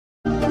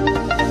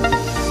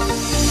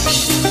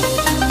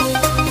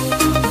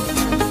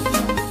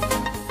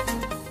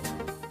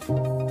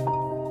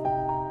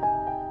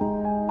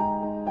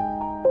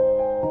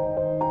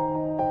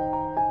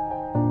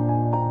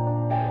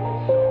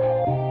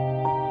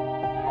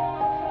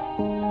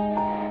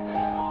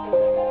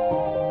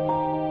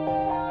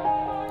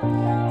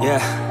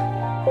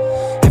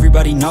Yeah.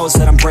 Everybody knows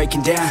that I'm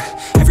breaking down.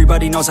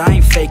 Everybody knows I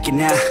ain't faking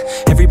now.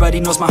 Everybody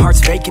knows my heart's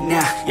vacant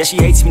now. Yeah, she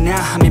hates me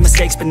now, I made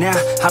mistakes but now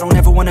I don't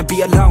ever wanna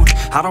be alone.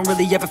 I don't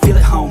really ever feel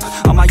at home.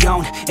 On my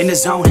own, in the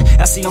zone,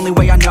 that's the only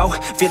way I know.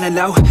 Feeling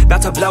low,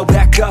 about to blow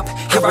back up.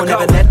 Here I won't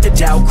ever let the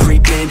doubt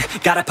creep in.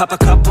 Gotta pop a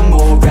couple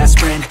more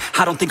aspirin.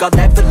 I don't think I'll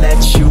ever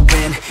let you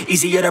in.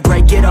 Easier to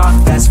break it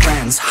off as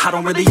friends. I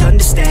don't really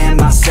understand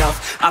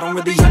myself. I don't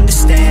really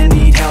understand,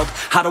 need help.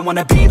 I don't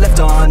wanna be left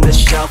on the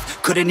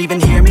shelf. Couldn't even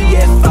hear me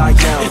if I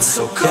yelled. It's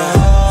so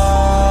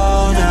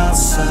cold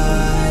outside,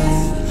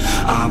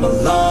 I'm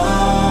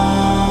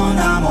alone,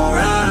 I'm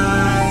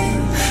alright.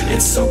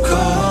 It's so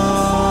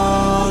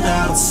cold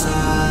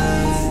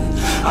outside,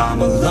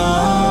 I'm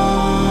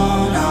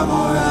alone, I'm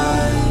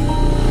alright.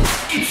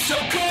 It's so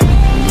cold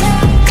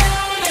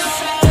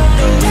outside,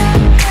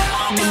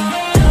 I'm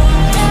alone,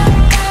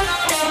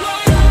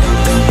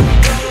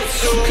 it's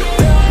so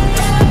cold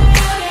outside,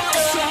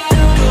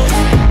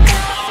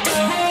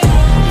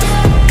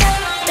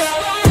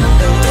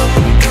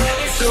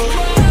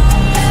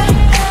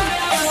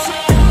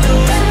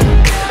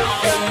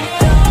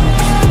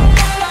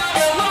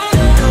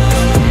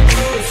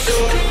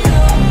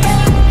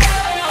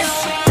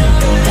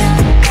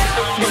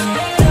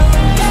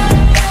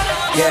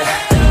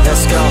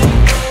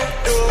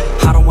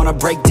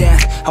 break down,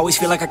 always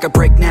feel like I could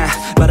break now,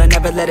 but I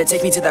never let it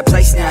take me to that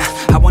place now.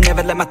 I won't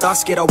ever let my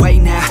thoughts get away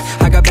now.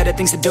 I got better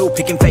things to do,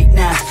 picking fate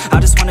now. I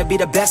just wanna be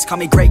the best, call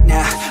me great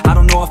now. I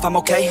don't know if I'm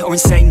okay or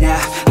insane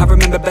now. I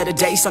remember better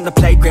days on the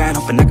playground,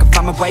 hoping I can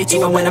find my way.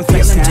 Even when I'm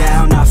feeling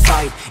down, I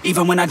fight.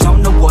 Even when I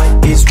don't know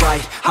what is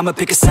right, I'ma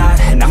pick a side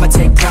and I'ma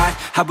take pride.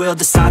 I will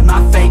decide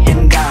my fate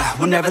and I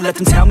will never let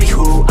them tell me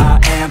who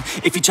I am.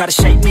 If you try to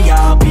shake me,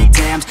 I'll be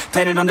damned.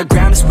 Planet on the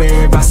ground is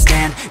where I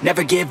stand.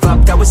 Never give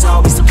up, that was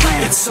always the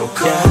plan. It's so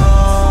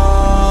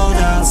cold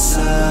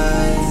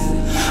outside,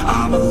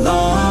 I'm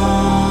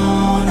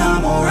alone,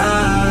 I'm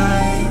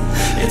alright.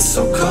 It's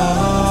so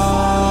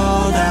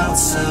cold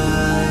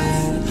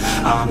outside,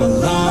 I'm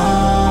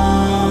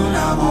alone,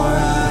 I'm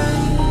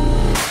alright.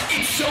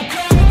 It's so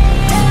cold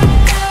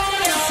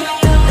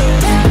outside,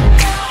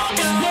 I'm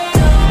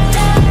alone,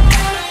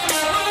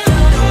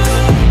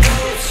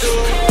 it's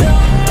so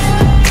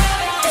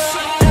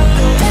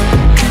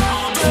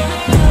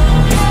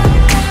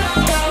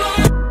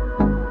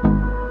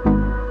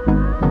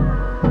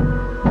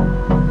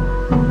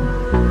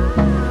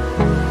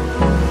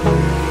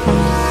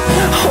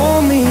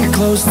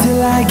close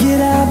till I get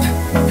up.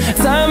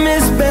 Time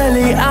is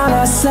barely on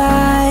our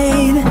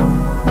side.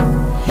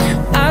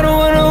 I don't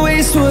wanna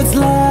waste what's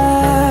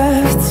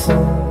left.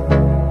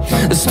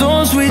 The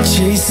storms we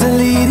chase are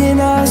leading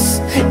us,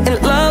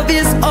 and love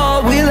is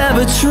all we'll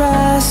ever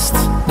trust.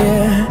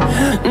 Yeah,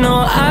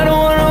 no, I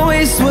don't wanna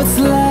waste what's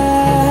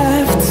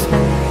left.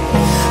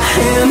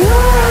 And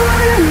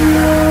on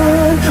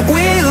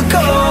we'll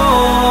go,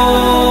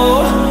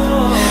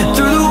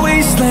 through the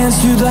wastelands,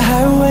 through the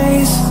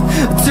highways,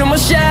 till my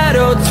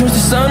shadow turns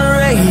to sun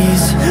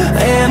rays.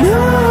 And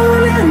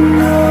on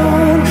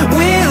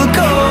we'll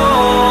go,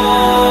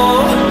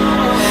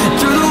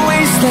 through the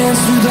wastelands,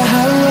 through the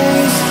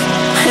highways,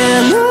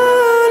 and on.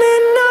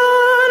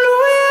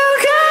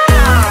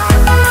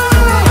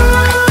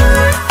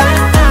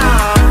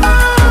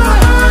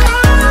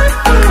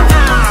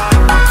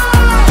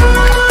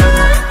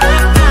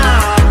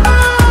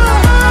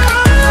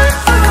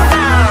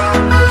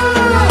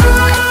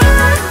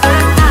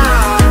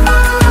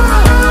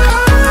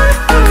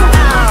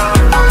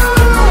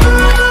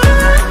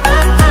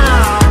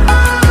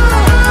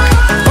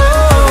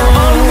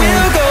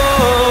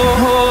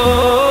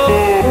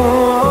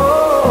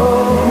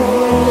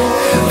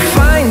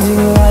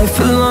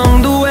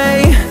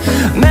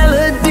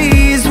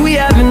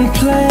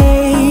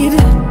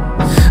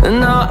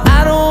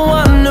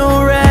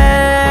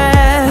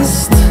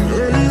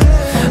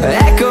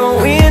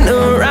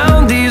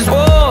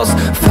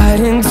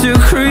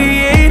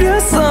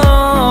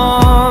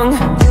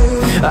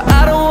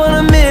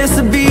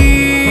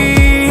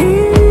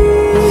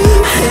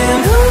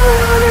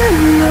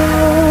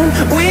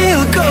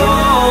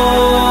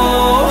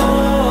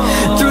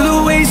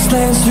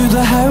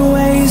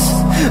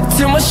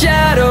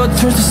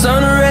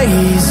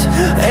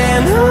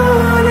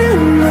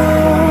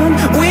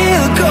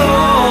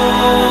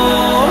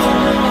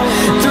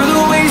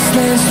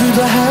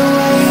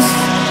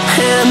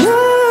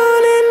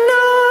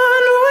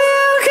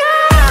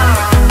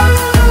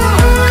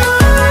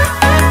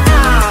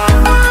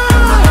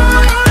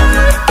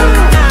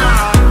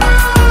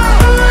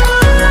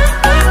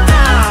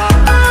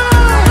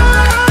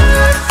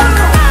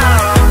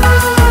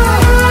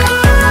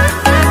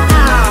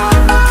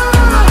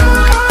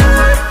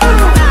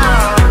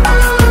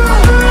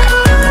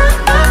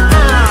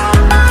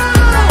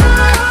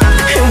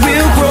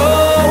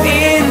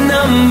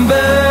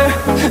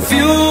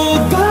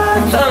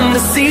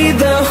 See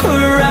the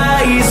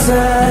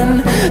horizon,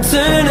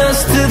 turn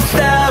us to